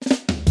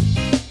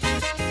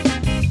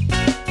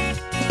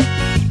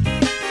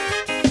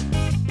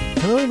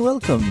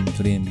Welcome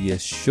to the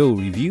MBS show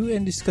review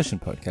and discussion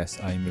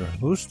podcast. I'm your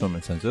host, Norman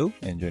Sanzo,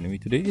 and joining me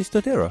today is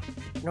Totera.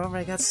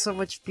 Norman, I got so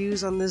much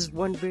views on this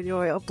one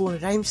video I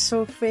uploaded. I'm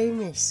so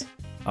famous.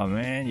 Oh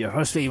man, your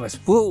host famous.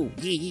 Whoa,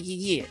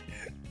 yeah.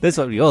 That's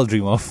what we all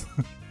dream of.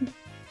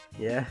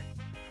 Yeah.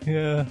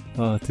 Yeah.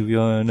 To be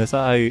honest,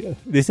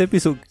 this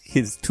episode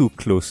hits too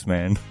close,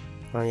 man.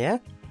 Oh yeah?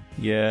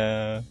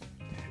 Yeah.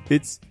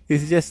 It's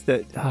just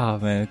that,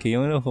 man, okay,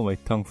 I'm gonna hold my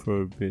tongue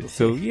for a bit.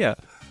 So yeah.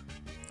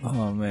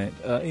 Oh man,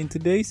 in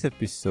today's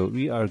episode,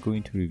 we are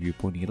going to review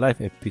Pony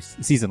Life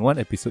Season 1,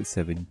 Episode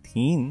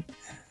 17.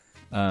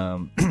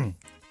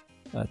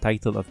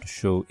 Title of the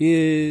show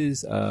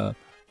is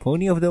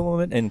Pony of the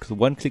Moment and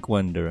One Click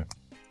Wonder.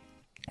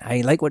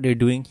 I like what they're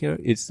doing here.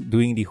 It's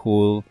doing the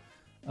whole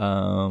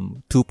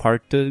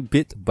two-parter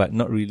bit, but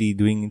not really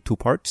doing two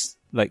parts.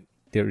 Like,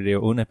 they're their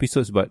own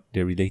episodes, but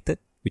they're related,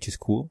 which is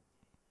cool.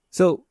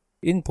 So,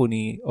 in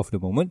Pony of the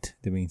Moment,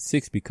 the main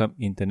six become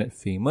internet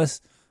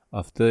famous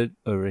after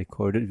a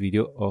recorded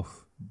video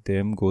of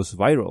them goes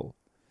viral.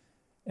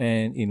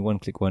 And in One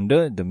Click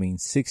Wonder, the main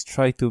six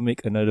try to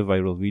make another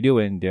viral video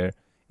and their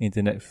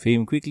internet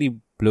fame quickly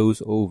blows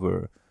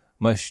over,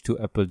 much to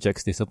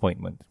Applejack's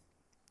disappointment.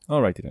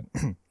 Alrighty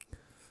then.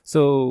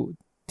 So,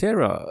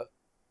 Tara,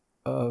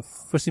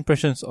 first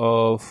impressions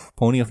of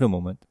Pony of the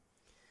Moment.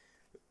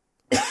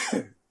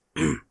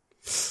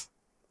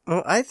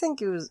 Well, I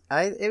think it was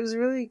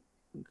really,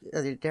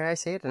 dare I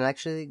say it, an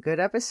actually good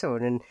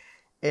episode, and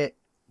it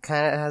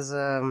kind of has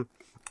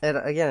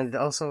it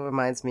also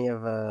reminds me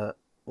of an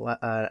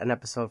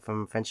episode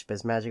from Friendship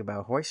is Magic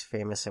about Horse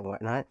Famous and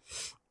whatnot,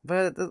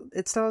 but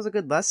it still has a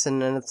good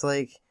lesson, and it's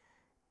like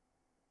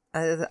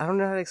I don't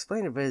know how to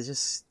explain it, but it's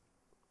just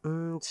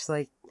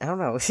like, I don't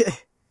know.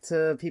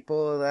 To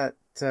people that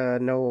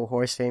know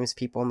horse famous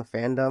people in the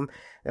fandom,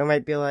 they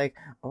might be like,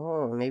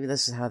 oh, maybe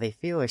this is how they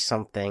feel or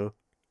something.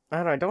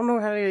 I don't know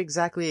how to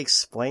exactly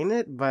explain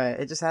it, but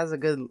it just has a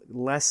good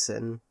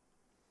lesson.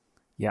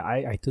 Yeah,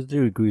 I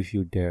totally agree with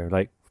you there.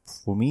 Like,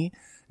 for me,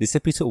 this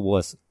episode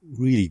was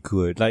really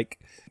good. Like,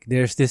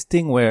 there's this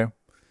thing where,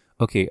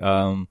 okay,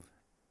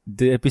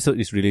 the episode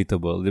is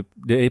relatable.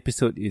 The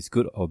episode is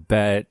good or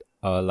bad.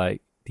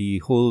 Like, the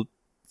whole,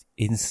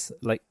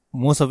 like,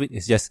 most of it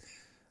is just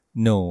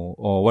no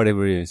or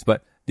whatever it is.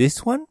 But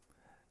this one,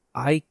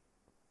 I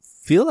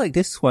feel like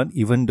this one,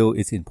 even though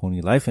it's in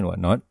Pony Life and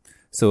whatnot,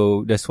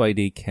 so that's why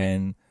they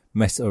can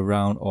mess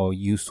around or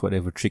use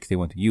whatever tricks they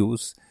want to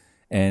use.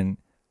 And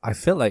I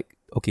felt like,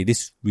 okay,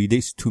 this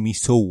relates to me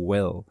so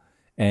well.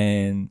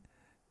 And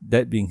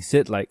that being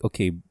said, like,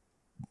 okay,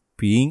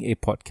 being a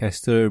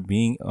podcaster,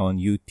 being on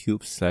YouTube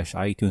 /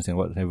 iTunes and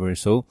whatever,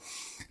 so,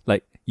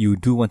 like, you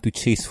do want to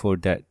chase for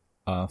that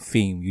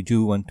fame. You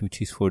do want to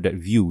chase for that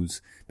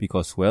views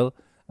because, well,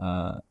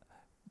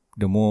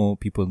 the more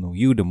people know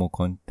you, the more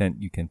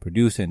content you can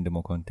produce, and the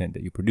more content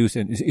that you produce,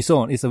 and it's so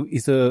on.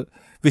 It's a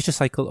vicious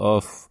cycle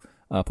of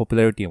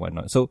popularity and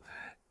whatnot. So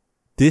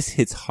this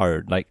hits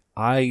hard. Like,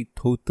 I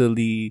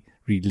totally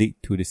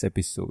relate to this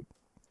episode.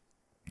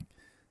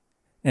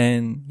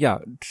 And yeah,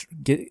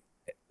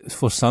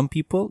 for some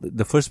people,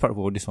 the first part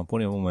of this one,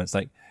 Pony of the Moment, is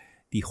like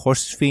the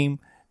horse fame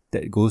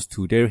that goes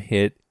to their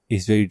head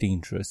is very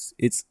dangerous.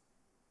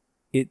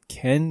 It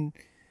can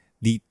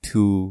lead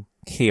to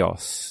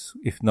chaos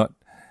if not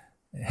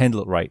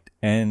handled right.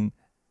 And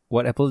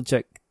what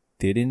Applejack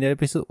did in the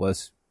episode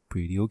was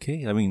pretty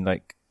okay. I mean,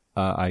 like,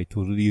 I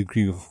totally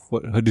agree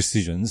with her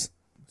decisions.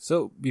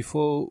 So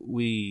before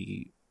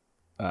we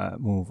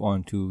move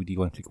on to the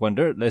One Click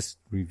Wonder, let's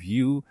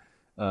review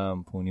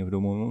Pony of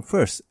the Moment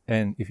first.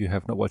 And if you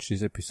have not watched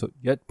this episode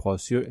yet,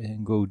 pause here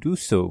and go do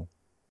so.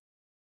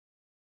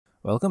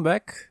 Welcome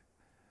back.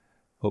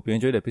 Hope you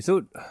enjoyed the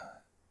episode.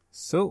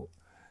 So,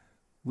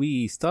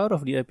 we start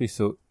off the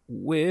episode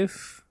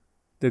with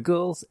the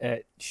girls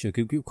at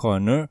Sugar Cube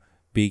Corner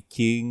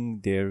baking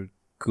their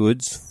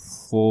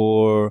goods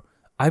for,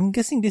 I'm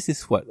guessing this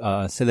is what,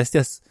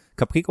 Celestia's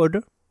cupcake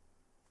order?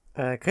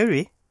 Could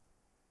be.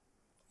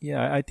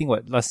 Yeah, I think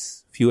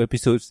last few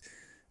episodes,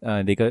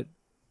 they got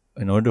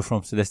an order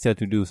from Celestia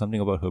to do something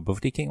about her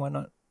birthday cake and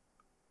whatnot.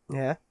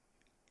 Yeah.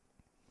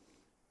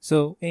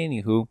 So,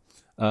 anywho,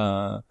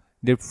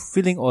 they're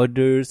filling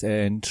orders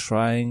and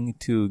trying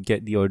to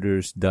get the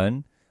orders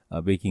done,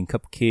 baking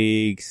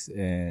cupcakes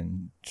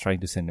and trying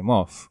to send them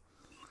off.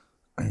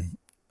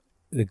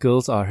 The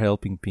girls are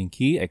helping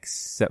Pinky,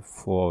 except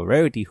for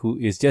Rarity, who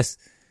is just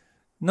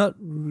not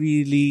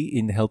really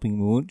in the helping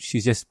mood.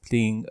 She's just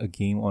playing a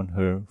game on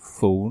her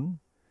phone,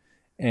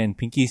 and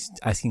Pinky's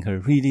asking her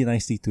really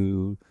nicely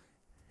to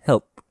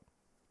help.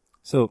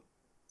 So,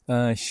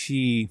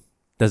 she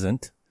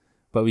doesn't,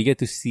 but we get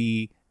to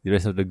see the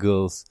rest of the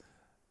girls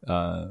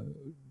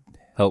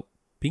help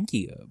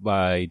Pinky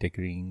by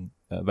decorating,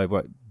 by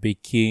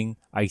baking,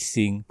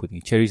 icing, putting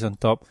cherries on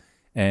top,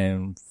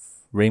 and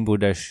Rainbow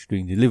Dash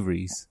doing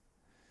deliveries.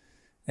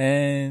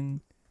 And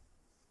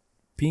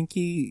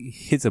Pinky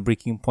hits a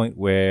breaking point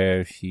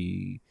where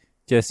she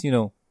just,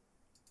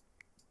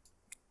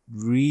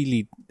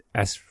 really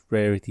asks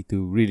Rarity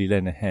to really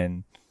lend a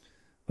hand.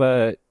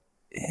 But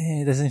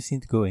it doesn't seem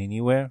to go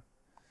anywhere.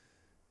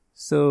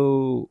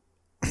 So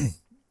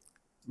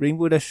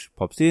Rainbow Dash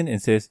pops in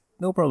and says,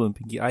 "No problem,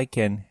 Pinky. I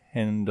can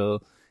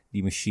handle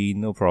the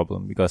machine, no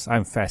problem, because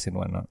I'm fast and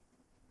whatnot."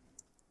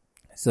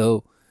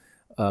 So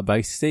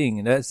by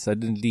saying that,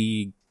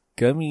 suddenly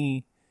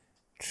Gummy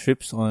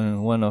trips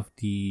on one of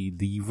the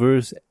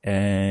levers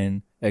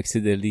and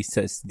accidentally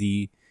sets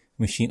the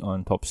machine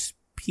on top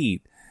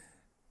speed,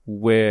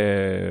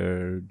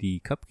 where the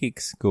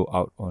cupcakes go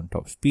out on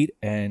top speed,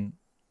 and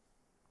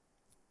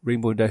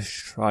Rainbow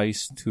Dash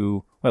tries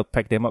to,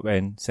 pack them up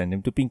and send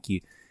them to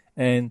Pinky.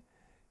 And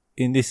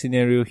in this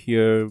scenario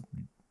here,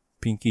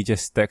 Pinky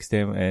just stacks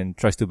them and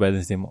tries to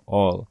balance them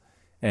all.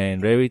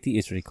 And Rarity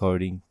is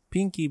recording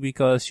Pinky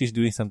because she's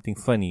doing something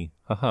funny.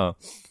 Haha.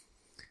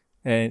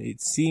 And it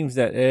seems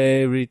that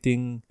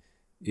everything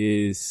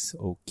is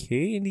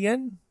okay in the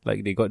end.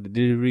 Like, they got the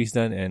deliveries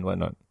done and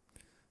whatnot.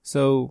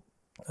 So,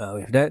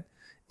 with that,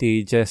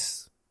 they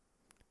just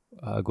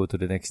go to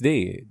the next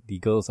day. The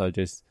girls are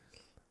just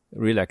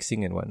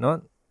relaxing and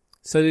whatnot.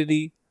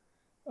 Suddenly,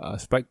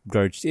 Spike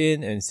barged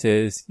in and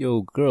says,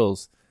 "Yo,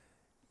 girls,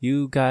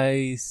 you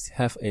guys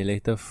have a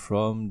letter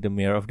from the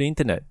mayor of the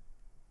internet."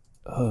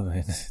 Oh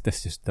man,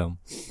 that's just dumb.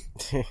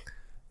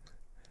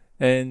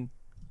 And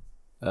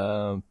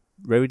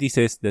Rarity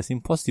says, "That's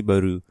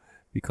impossible,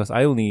 because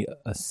I only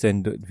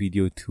send that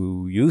video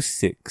to you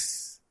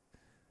 6.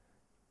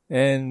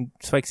 And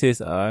Spike says,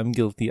 "I'm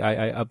guilty.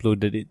 I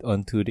uploaded it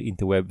onto the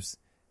interwebs."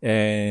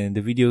 And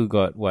the video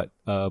got,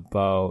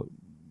 about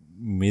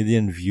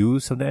million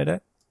views, something like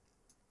that.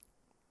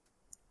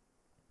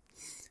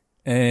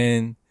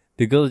 And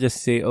the girl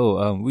just say,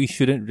 we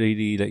shouldn't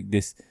really like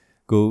this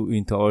go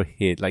into our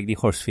head, like the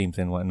horse fames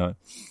and whatnot.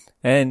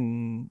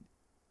 And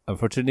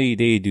unfortunately,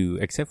 they do,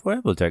 except for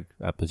Applejack.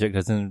 Applejack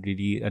doesn't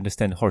really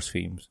understand horse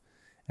fames.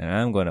 And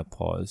I'm gonna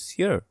pause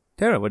here.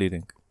 Tara, what do you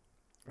think?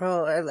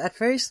 Well, at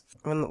first,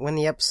 when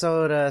the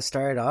episode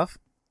started off,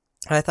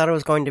 I thought it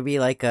was going to be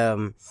like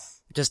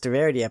just a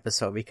Rarity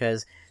episode,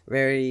 because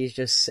Rarity's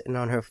just sitting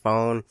on her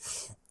phone,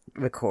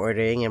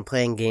 recording and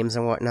playing games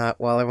and whatnot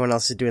while everyone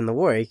else is doing the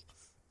work.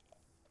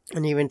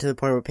 And even to the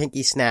point where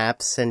Pinky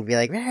snaps and be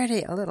like,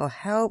 "Rarity, a little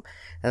help."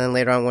 And then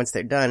later on, once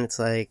they're done, it's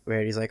like,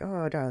 Rarity's like,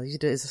 "Oh, darling, you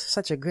did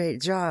such a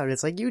great job." And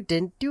it's like, "You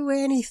didn't do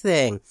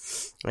anything."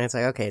 And it's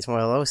like, okay, it's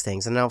one of those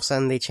things. And all of a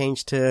sudden they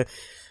change to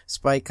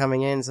Spike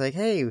coming in. It's like,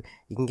 "Hey, you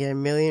can get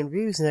 1 million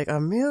views." And like,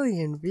 1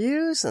 million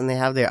views? And they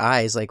have their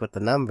eyes like with the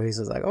numbers.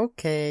 It's like,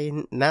 okay,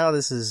 now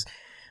this is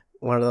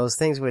one of those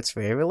things where it's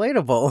very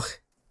relatable.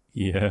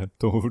 Yeah,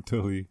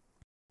 totally.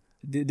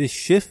 The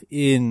shift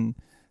in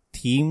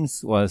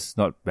themes was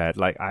not bad.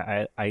 Like,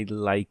 I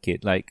like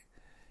it. Like,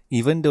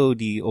 even though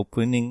the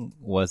opening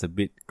was a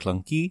bit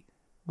clunky,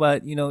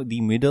 but,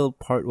 the middle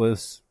part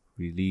was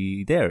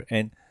really there.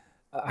 And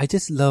I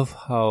just love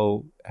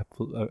how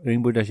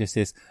Rainbow Dash just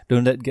says,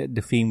 "Don't let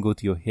the fame go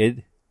to your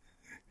head."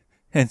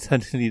 And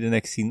suddenly the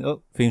next scene,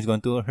 fame's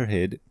gone to her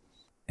head.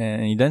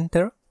 And you done,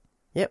 Tara?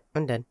 Yep,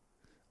 I'm done.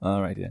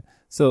 Alright, yeah.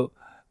 So,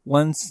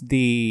 once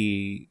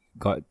they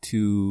got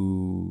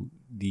to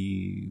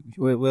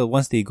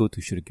once they go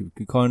to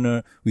Shuriken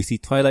Corner, we see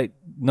Twilight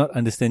not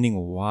understanding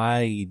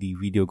why the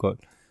video got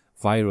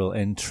viral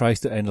and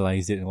tries to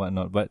analyze it and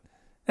whatnot, but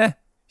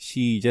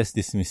she just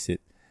dismissed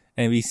it.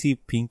 And we see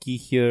Pinky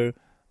here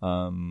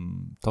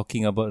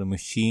talking about a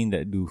machine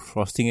that do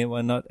frosting and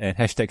whatnot, and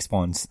hashtag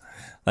spawns.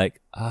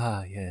 Like,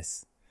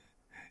 yes.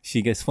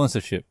 She gets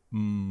sponsorship.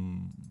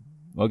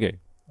 Okay.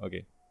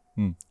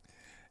 And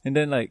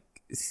then, like,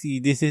 see,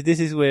 this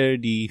is where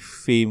the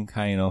fame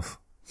kind of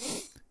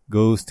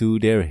goes to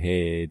their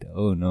head.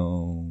 Oh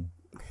no.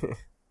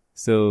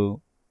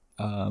 So,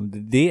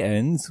 the day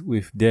ends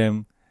with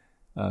them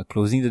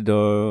closing the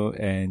door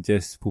and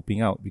just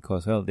pooping out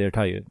because, they're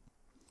tired.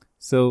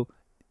 So,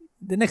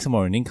 the next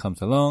morning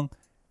comes along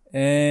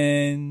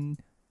and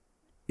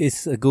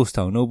it's a ghost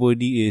town.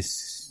 Nobody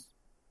is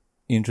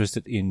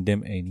interested in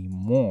them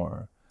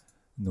anymore.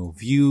 No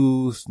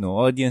views, no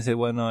audience and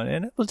whatnot.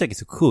 And Applejack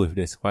is cool with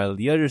this, while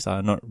the others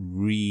are not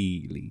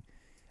really.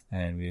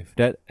 And with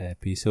that,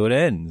 episode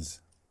ends.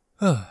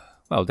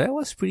 Well, that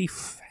was pretty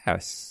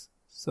fast.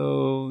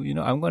 So,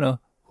 I'm gonna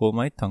hold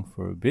my tongue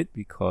for a bit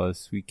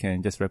because we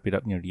can just wrap it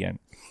up near the end.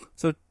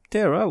 So,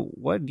 Tara,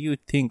 what do you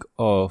think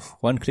of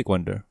One Click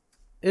Wonder?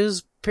 It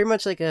was pretty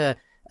much like a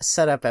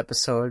setup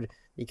episode,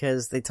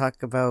 because they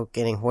talk about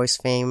getting horse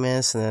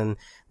famous, and then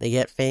they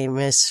get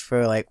famous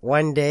for like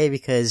one day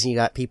because you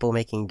got people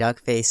making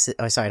duck faces.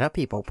 Oh, sorry, not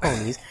people,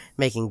 ponies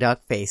making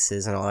duck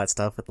faces and all that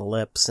stuff with the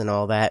lips and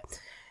all that.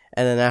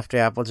 And then after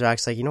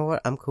Applejack's like, "You know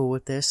what? I'm cool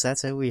with this.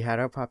 That's it. We had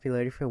our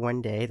popularity for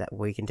one day. That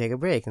we can take a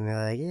break." And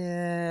they're like,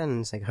 "Yeah."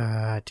 And it's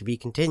like, to be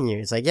continued.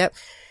 It's like, yep.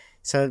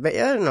 So, but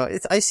I don't know.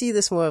 I see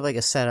this more of like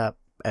a setup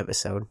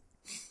episode.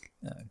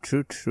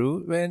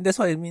 True. And that's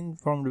what I mean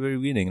from the very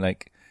beginning.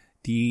 Like,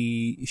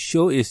 the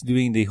show is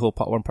doing the whole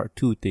part 1, part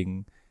 2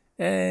 thing.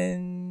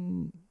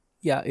 And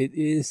yeah, it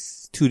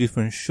is 2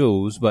 different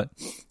shows, but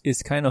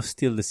it's kind of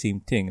still the same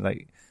thing.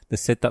 Like, the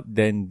setup,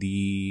 then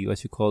the,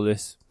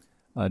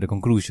 the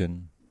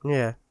conclusion.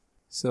 Yeah.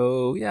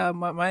 So yeah,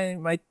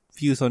 my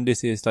views on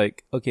this is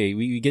like, okay,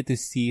 we get to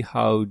see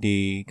how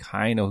they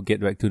kind of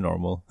get back to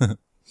normal.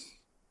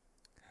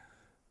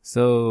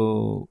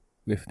 So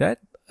with that,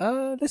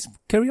 let's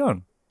carry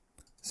on.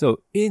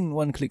 So in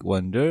One Click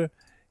Wonder,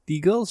 the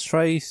girls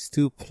tries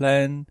to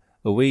plan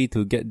a way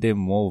to get them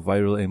more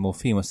viral and more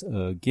famous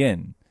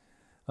again.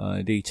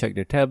 They check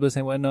their tablets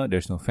and whatnot.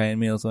 There's no fan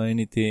mails or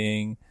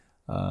anything.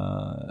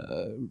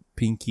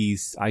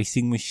 Pinky's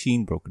icing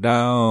machine broke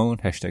down.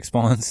 #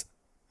 spawns.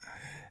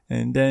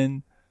 And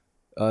then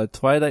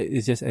Twilight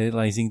is just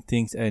analyzing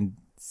things and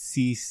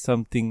sees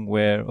something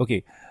where,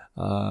 okay,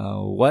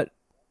 what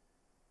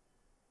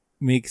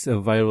makes a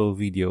viral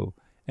video?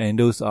 And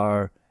those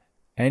are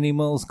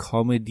animals,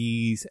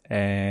 comedies,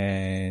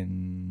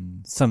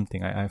 and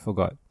something. I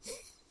forgot.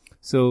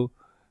 So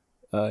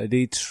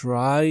they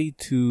try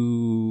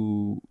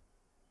to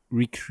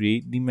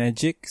recreate the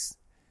magics,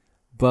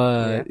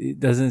 but it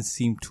doesn't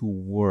seem to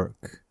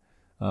work.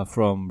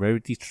 From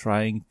Rarity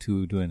trying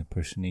to do an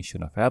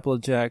impersonation of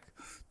Applejack,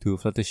 to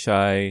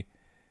Fluttershy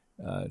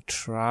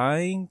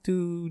trying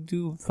to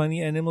do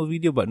funny animal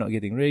video but not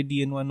getting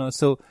ready and whatnot.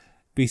 So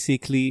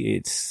basically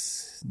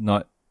it's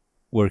not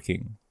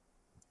working.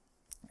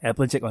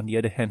 Applejack, on the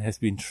other hand, has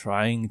been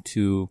trying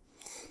to,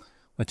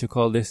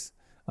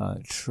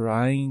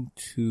 trying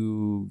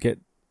to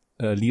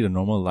lead a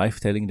normal life,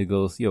 telling the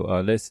girls,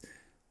 let's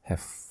have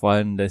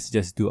fun, let's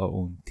just do our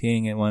own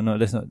thing and whatnot,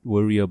 let's not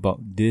worry about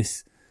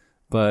this.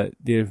 But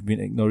they've been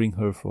ignoring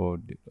her for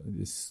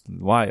this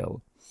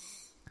while.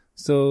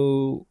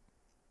 So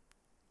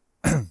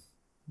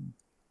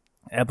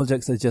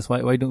Applejack suggests,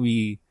 why don't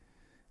we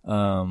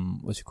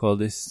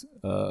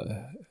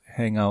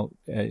hang out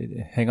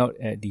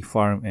at the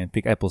farm and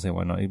pick apples and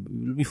whatnot.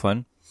 It'll be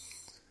fun.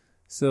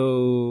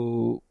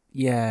 So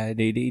yeah,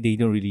 they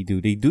don't really do.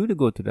 They do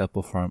go to the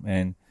apple farm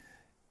and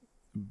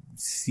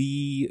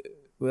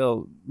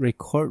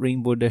record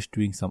Rainbow Dash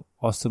doing some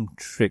awesome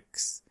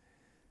tricks,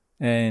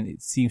 and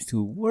it seems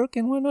to work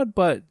and whatnot.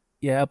 But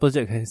yeah,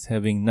 Applejack is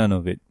having none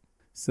of it.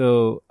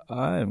 So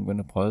I'm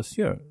gonna pause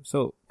here.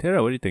 So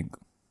Tara, what do you think?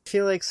 I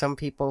feel like some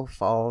people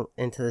fall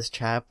into this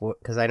trap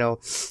because I know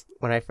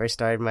when I first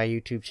started my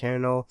YouTube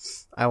channel,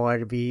 I wanted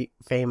to be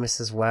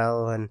famous as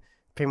well, and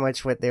pretty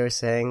much what they were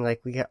saying,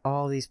 like, we get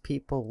all these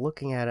people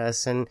looking at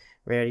us, and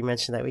we already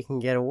mentioned that we can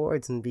get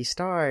awards and be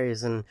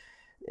stars, and,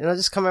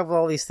 just come up with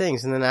all these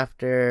things, and then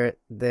after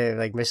they're,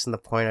 like, missing the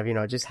point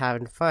of, just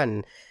having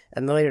fun,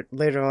 and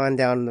later on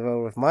down the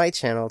road with my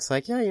channel, it's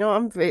like,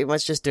 I'm very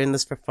much just doing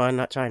this for fun,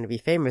 not trying to be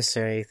famous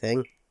or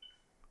anything.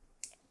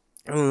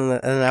 And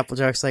then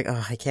Applejack's like,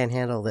 I can't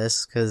handle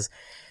this, because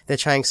they're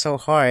trying so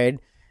hard,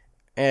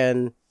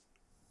 and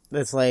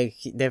it's like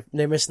they're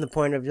missing the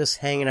point of just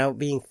hanging out,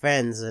 being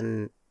friends,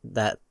 and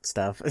that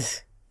stuff.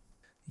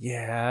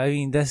 Yeah, I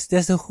mean that's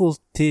the whole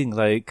thing.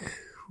 Like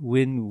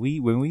when we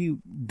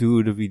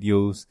do the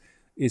videos,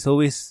 it's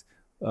always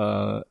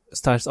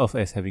starts off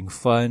as having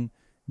fun.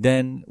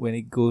 Then when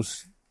it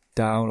goes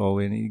down or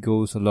when it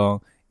goes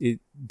along, it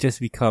just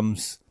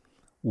becomes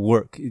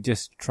work. It's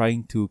just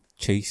trying to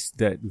chase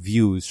that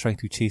views, trying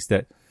to chase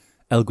that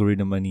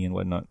algorithm money and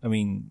whatnot. I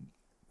mean,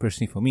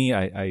 personally for me,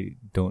 I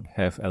don't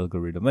have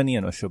algorithm money.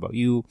 I'm not sure about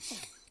you,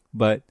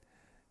 but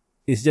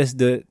it's just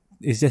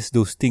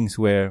those things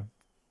where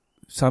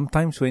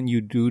sometimes when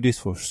you do this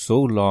for so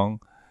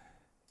long,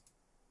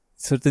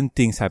 certain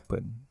things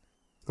happen.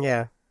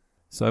 Yeah.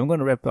 So I'm going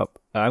to wrap up.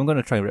 I'm going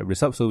to try and wrap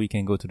this up so we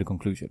can go to the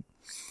conclusion.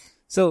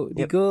 So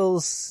the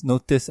girls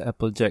notice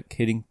Applejack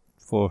heading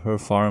for her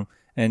farm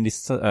and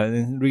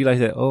realize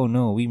that, oh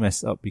no, we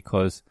messed up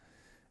because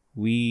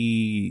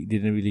we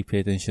didn't really pay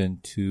attention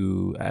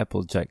to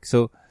Applejack.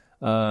 So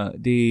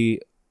they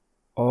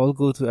all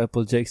go to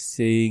Applejack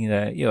saying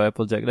that,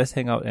 Applejack, let's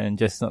hang out and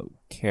just not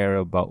care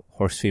about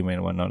horse fame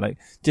and whatnot. Like,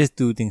 just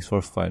do things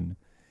for fun.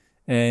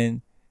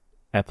 And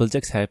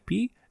Applejack's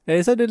happy.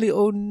 And suddenly,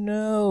 oh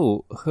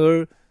no,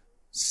 her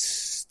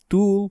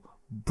stool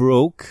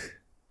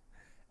broke.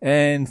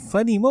 And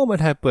funny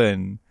moment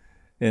happened.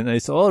 And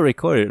it's all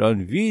recorded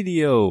on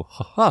video.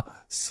 Haha,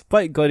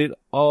 Spike got it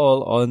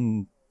all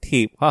on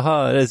tape.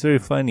 Haha, that's very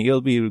funny.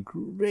 It'll be a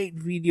great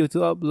video to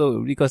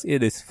upload because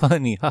it is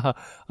funny. Haha.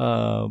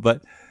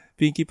 But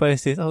Pinkie Pie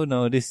says, oh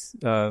no, this,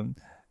 no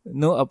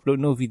upload,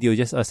 no video,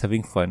 just us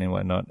having fun and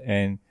whatnot.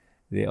 And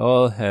they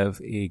all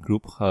have a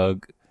group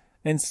hug.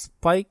 And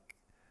Spike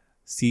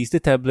sees the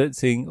tablet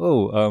saying,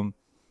 the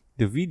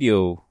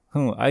video,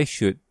 I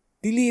should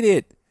delete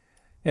it.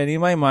 And in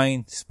my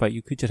mind, Spike,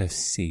 you could just have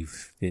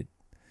saved it.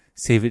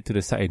 Save it to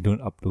the side and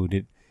don't upload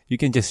it. You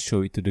can just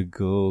show it to the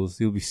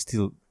girls. It'll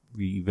still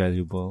be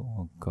valuable.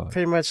 Oh god.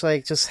 Pretty much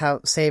like just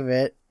save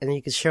it and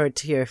you can show it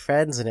to your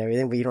friends and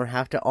everything, but you don't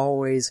have to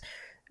always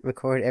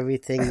record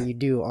everything you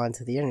do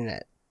onto the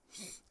internet.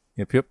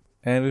 Yep.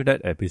 And with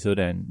that, episode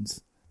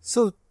ends.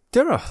 So,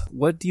 Tara,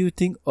 what do you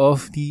think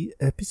of the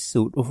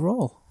episode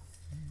overall?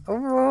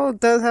 Overall, it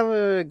does have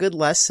a good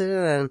lesson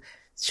and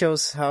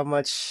shows how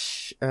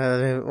much,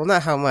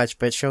 not how much,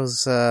 but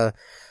shows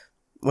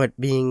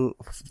being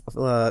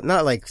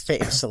not like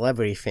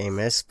celebrity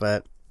famous,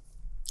 but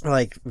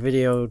like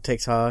video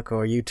TikTok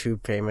or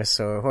YouTube famous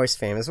or horse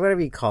famous,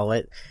 whatever you call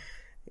it,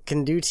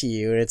 can do to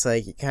you. And it's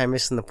like you're kind of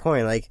missing the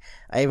point. Like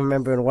I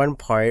remember in one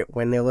part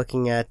when they're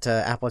looking at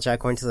Applejack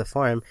going to the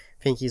farm,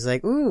 Pinky's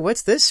like, "Ooh,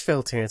 what's this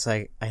filter?" And it's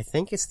like, I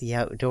think it's the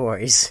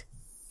outdoors.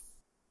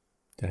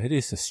 That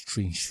is a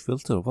strange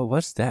filter.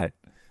 What's that?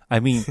 I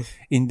mean,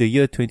 in the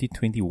year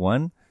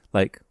 2021,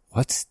 like,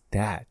 what's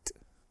that?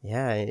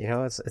 Yeah,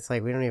 it's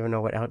like we don't even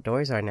know what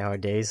outdoors are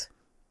nowadays.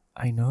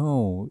 I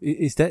know.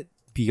 Is that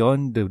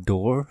beyond the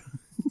door?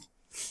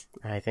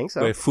 I think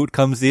so. Where food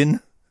comes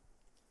in?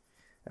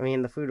 I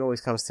mean, the food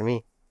always comes to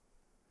me.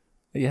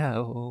 Yeah.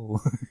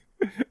 Oh.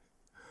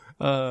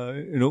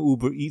 No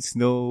Uber Eats,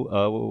 no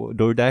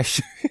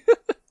DoorDash.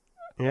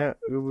 Yeah,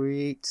 Uber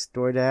Eats,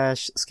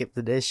 DoorDash, skip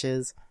the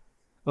dishes.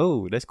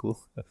 Oh, that's cool.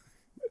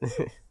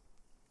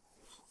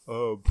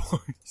 Oh,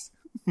 boys.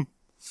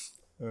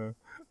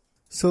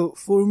 So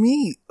for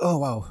me, oh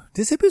wow,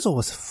 this episode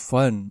was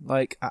fun.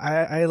 Like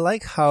I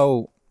like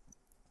how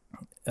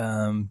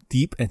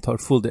deep and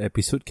thoughtful the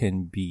episode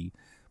can be,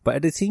 but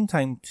at the same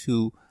time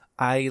too,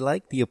 I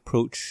like the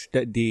approach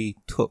that they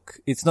took.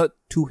 It's not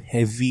too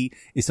heavy.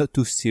 It's not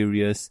too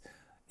serious.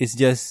 It's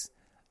just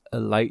a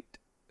light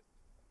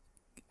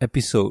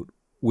episode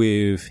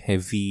with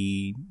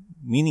heavy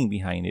meaning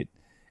behind it.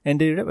 And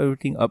they wrap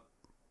everything up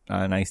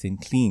nice and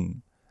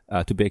clean,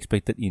 to be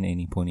expected in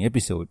any pony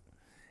episode.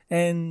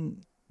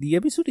 And the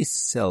episode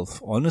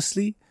itself,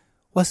 honestly,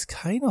 was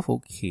kind of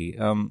okay.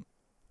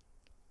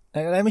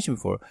 Like I mentioned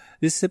before,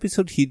 this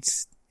episode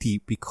hits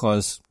deep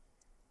because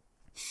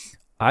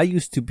I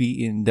used to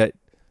be in that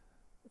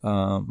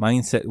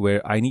mindset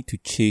where I need to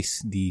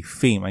chase the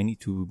fame. I need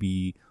to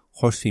be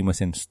horse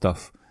famous and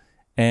stuff.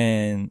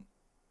 And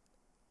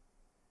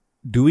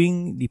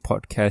doing the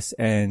podcast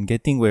and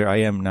getting where I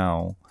am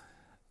now,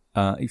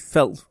 it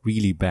felt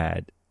really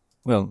bad.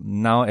 Well,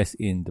 now as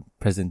in the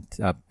present,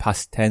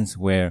 past tense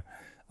where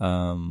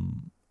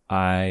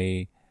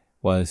I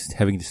was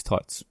having these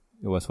thoughts.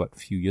 It was a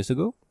few years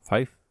ago?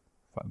 Five,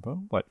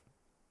 what?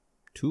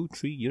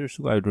 2-3 years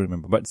ago? I don't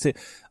remember. But say,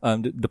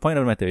 the point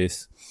of the matter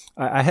is,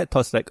 I had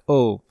thoughts like,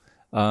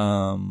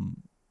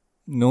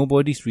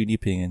 nobody's really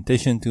paying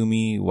attention to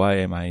me. Why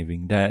am I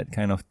having that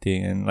kind of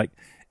thing? And like,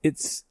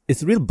 it's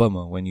a real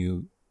bummer when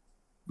you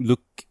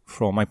look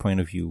from my point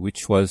of view,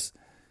 which was,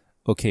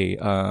 okay,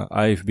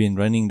 I've been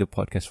running the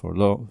podcast for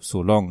so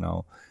long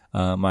now.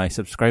 My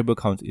subscriber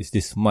count is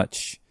this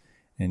much.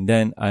 And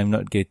then I'm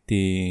not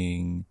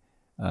getting,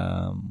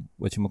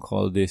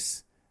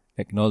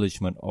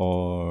 acknowledgement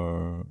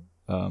or,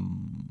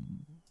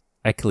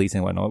 accolades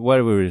and whatnot,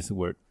 whatever is the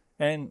word.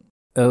 And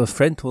a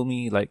friend told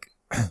me like,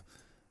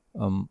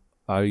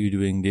 are you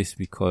doing this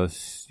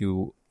because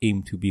you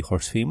aim to be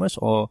horse famous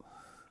or,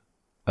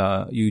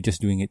 you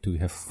just doing it to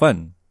have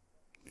fun?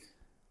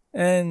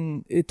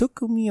 And it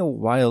took me a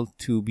while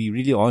to be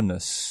really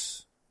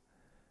honest.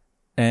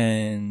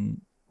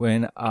 And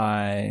when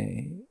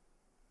I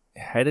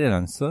had an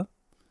answer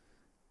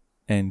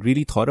and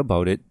really thought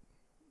about it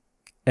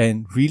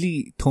and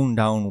really toned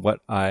down what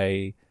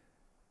I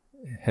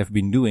have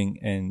been doing,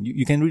 and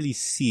you can really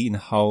see in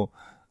how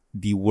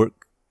the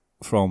work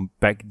from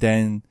back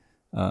then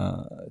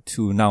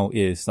to now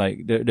is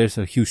like there's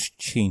a huge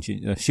change,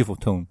 a shift of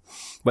tone.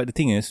 But the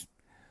thing is,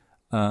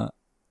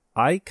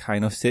 I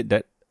kind of said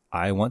that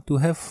I want to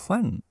have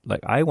fun.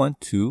 Like I want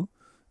to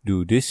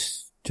do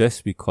this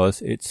just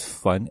because it's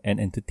fun and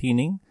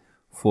entertaining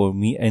for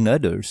me and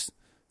others.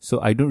 So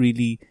I don't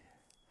really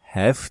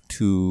have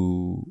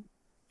to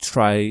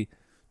try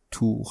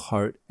too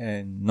hard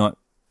and not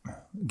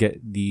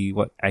get the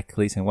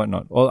accolades and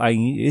whatnot. All I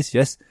need is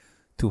just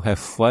to have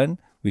fun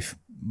with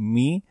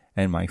me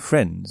and my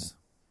friends.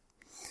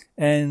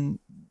 And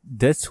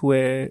that's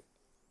where,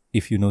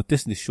 if you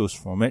notice, the show's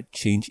format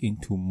changed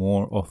into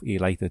more of a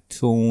lighter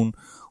tone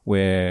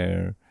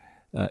where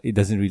it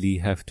doesn't really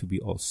have to be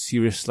all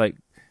serious, like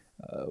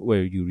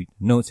where you read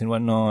notes and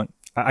whatnot.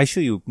 I'm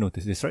sure you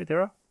noticed this, right,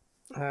 Tara?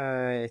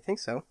 I think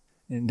so.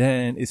 And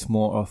then it's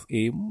more of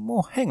a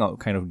more hangout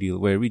kind of deal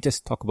where we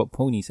just talk about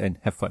ponies and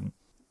have fun.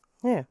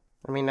 Yeah.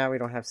 I mean, now we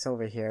don't have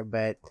Silver here,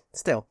 but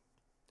still,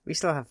 we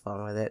still have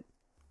fun with it.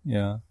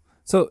 Yeah.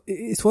 So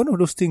it's one of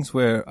those things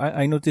where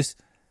I noticed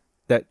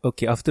that,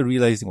 okay, after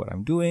realizing what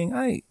I'm doing,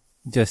 I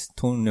just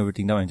tone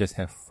everything down and just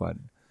have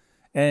fun.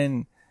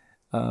 And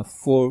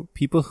for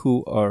people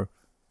who are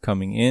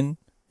coming in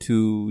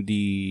to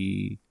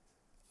the,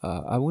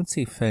 I won't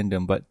say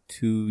fandom, but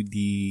to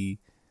the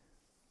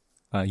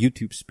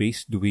YouTube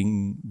space,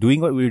 doing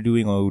what we're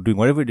doing or doing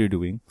whatever they're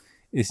doing,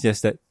 it's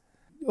just that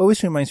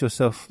always reminds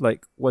yourself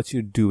like what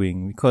you're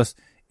doing. Because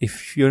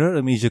if you're not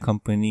a major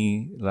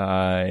company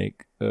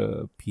like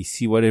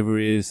PC, whatever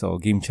it is, or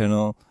game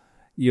channel,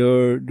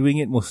 you're doing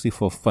it mostly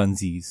for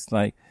funsies,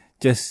 like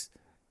just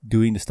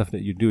doing the stuff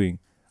that you're doing.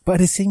 But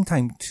at the same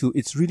time too,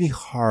 it's really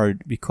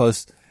hard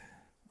because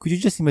could you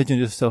just imagine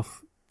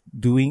yourself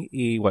doing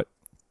a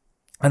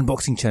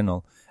unboxing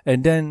channel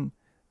and then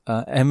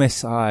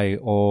MSI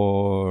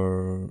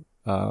or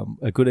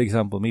a good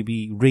example,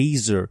 maybe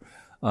Razer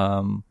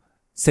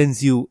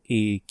sends you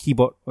a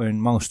keyboard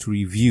and mouse to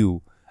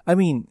review. I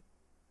mean,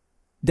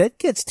 that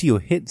gets to your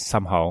head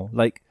somehow.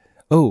 Like,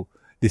 oh,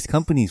 this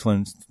company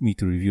wants me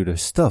to review their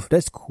stuff.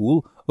 That's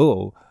cool.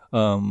 Oh,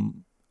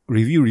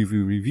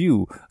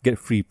 review. Get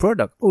free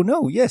product. Oh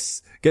no,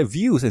 yes. Get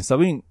views and stuff.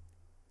 I mean,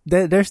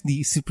 there's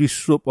the slippery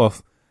slope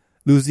of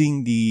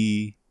losing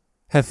the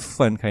have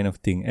fun kind of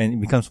thing, and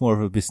it becomes more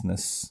of a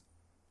business.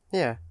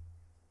 Yeah.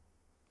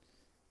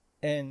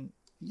 And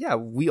yeah,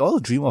 we all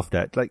dream of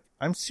that. Like,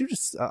 I'm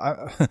serious.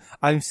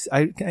 I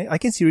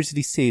can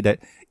seriously say that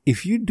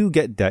if you do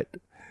get that,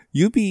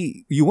 you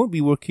won't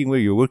be working where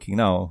you're working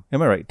now.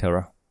 Am I right,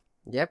 Tara?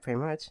 Yeah, pretty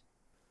much.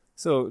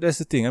 So that's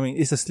the thing. I mean,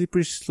 it's a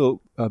slippery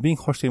slope. Being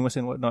horse famous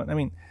and whatnot. I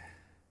mean,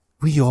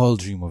 we all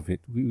dream of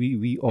it.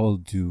 We all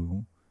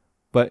do.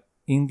 But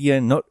in the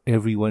end, not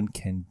everyone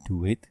can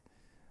do it.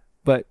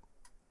 But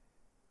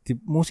the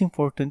most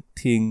important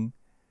thing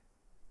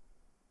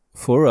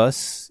for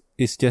us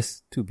is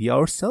just to be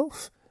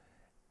ourselves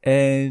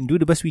and do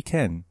the best we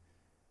can,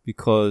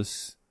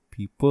 because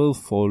people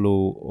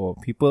follow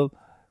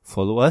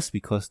us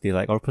because they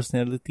like our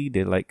personality,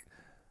 they like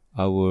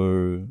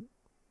our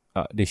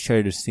they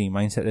share the same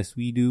mindset as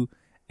we do,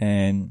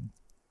 and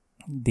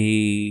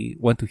they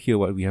want to hear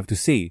what we have to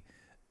say.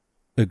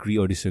 Agree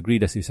or disagree,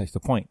 that's besides the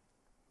point.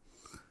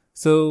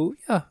 So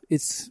yeah,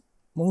 it's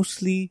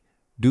mostly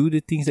do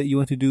the things that you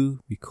want to do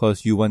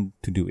because you want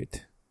to do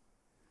it.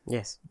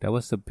 Yes. That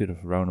was a bit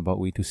of a roundabout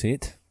way to say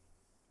it.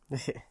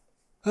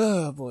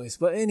 Oh, boys.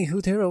 But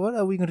anywho, Tara, what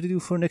are we going to do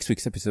for next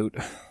week's episode?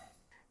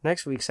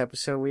 Next week's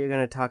episode, we are going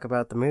to talk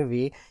about the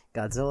movie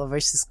Godzilla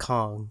vs.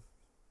 Kong.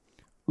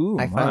 Ooh,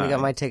 I finally got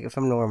my ticket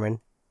from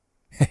Norman.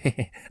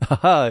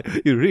 Haha,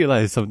 you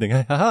realized something.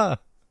 Haha.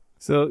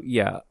 So,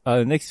 yeah,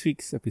 next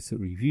week's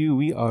episode review,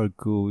 we are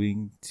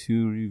going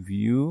to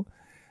review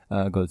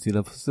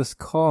Godzilla vs.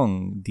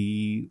 Kong,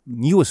 the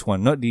newest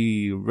one, not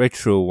the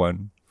retro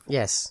one.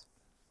 Yes.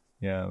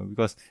 Yeah,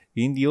 because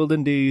in the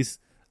olden days,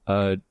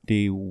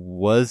 there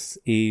was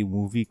a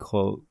movie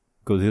called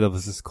Godzilla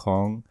vs.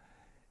 Kong,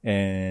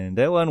 and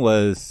that one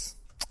was,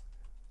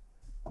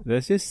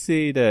 let's just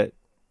say that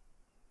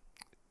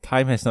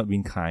time has not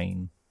been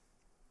kind.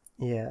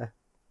 Yeah.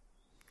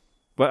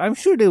 But I'm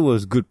sure there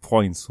was good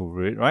points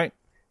over it, right?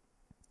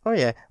 Oh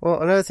yeah.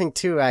 Well, another thing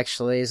too,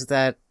 actually, is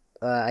that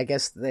I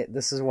guess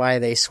this is why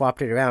they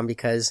swapped it around,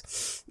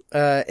 because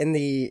in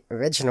the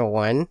original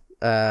one,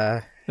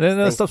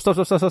 No, stop.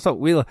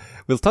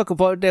 We'll talk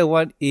about that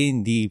one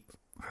in the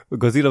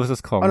Godzilla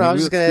vs. Kong. Oh no, I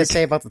was just gonna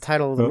say about the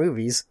title of the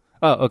movies.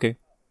 Oh, okay.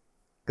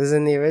 Because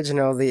in the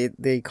original,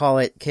 they call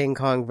it King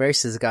Kong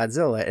versus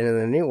Godzilla, and in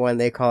the new one,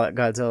 they call it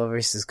Godzilla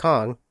versus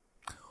Kong.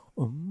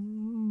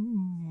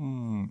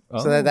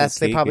 So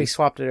they probably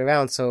swapped it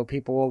around so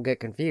people won't get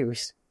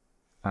confused.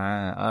 All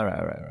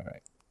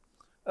right.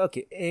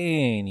 Okay,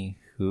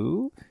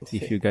 anywho,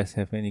 if you guys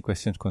have any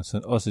questions,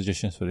 concerns, or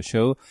suggestions for the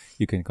show,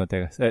 you can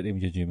contact us at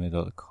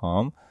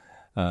image@gmail.com.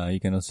 You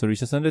can also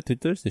reach us on the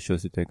Twitters. The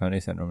show's Twitter account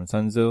is at Norman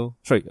Sanzo.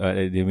 Sorry,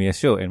 the MBS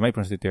show, and my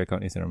personal Twitter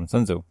account is at Norman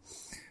Sanzo.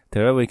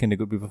 Tara, where can the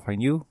good people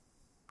find you?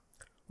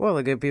 Well,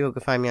 the good people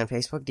can find me on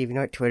Facebook,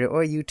 DeviantArt, Twitter,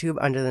 or YouTube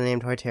under the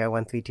name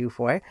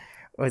Torterra1324,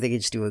 or they can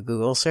just do a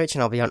Google search,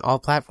 and I'll be on all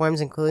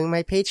platforms, including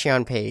my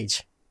Patreon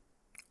page.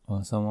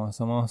 Awesome.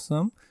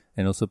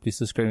 And also, please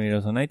subscribe to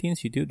us on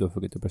iTunes, YouTube. Don't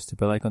forget to press the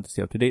bell icon to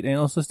stay up to date. And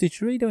also,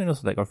 Stitcher Radio, and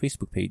also like our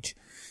Facebook page.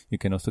 You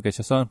can also catch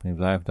us on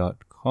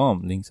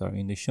PoniesLive.com. Links are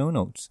in the show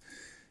notes.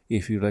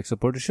 If you'd like to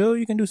support the show,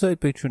 you can do so at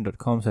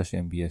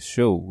patreon.com/MBS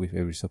show. With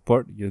every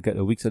support, you'll get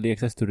a week's early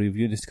access to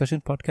review discussion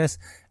podcast,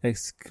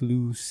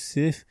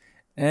 exclusive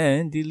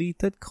and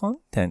deleted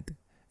content.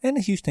 And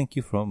a huge thank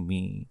you from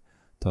me.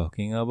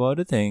 Talking about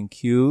the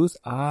thank yous,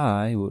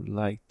 I would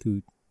like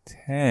to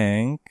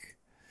thank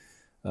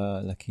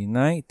Lucky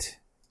Knight,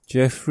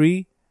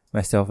 Jeffrey,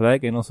 myself,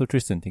 and also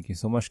Tristan. Thank you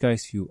so much,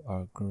 guys. You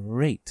are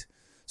great.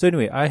 So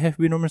anyway, I have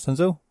been Norman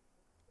Sanzo.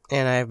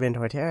 And I have been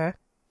Torterra.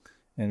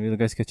 And we'll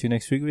guys catch you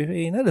next week with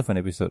another fun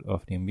episode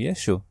of the MBS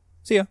show.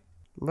 See ya.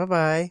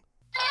 Bye-bye.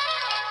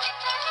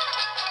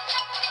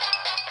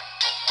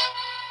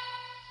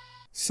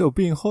 So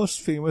being horse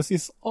famous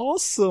is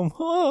awesome,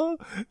 huh?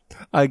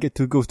 I get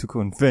to go to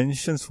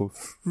conventions for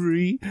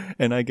free,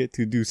 and I get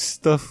to do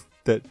stuff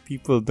that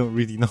people don't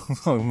really know.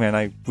 Oh man,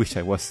 I wish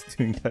I was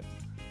doing that.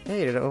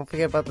 Hey, don't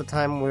forget about the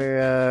time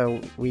where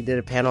we did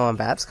a panel on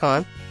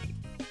BabsCon.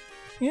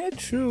 Yeah,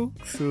 true.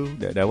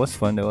 That was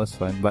fun.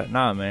 But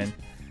nah, man,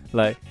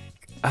 like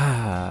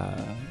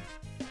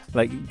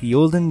the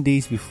olden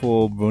days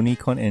before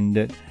BronyCon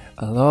ended,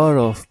 a lot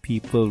of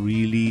people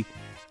really,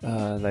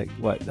 a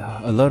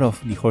lot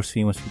of the horse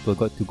famous people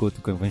got to go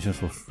to conventions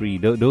for free.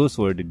 Those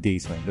were the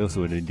days, man. Those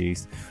were the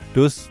days.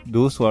 Those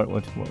were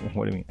what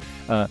I mean.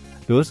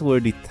 Those were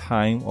the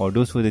time, or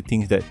those were the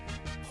things that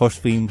horse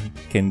fame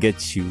can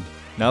get you.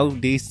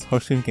 Nowadays,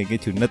 horse fame can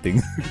get you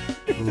nothing.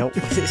 Nope.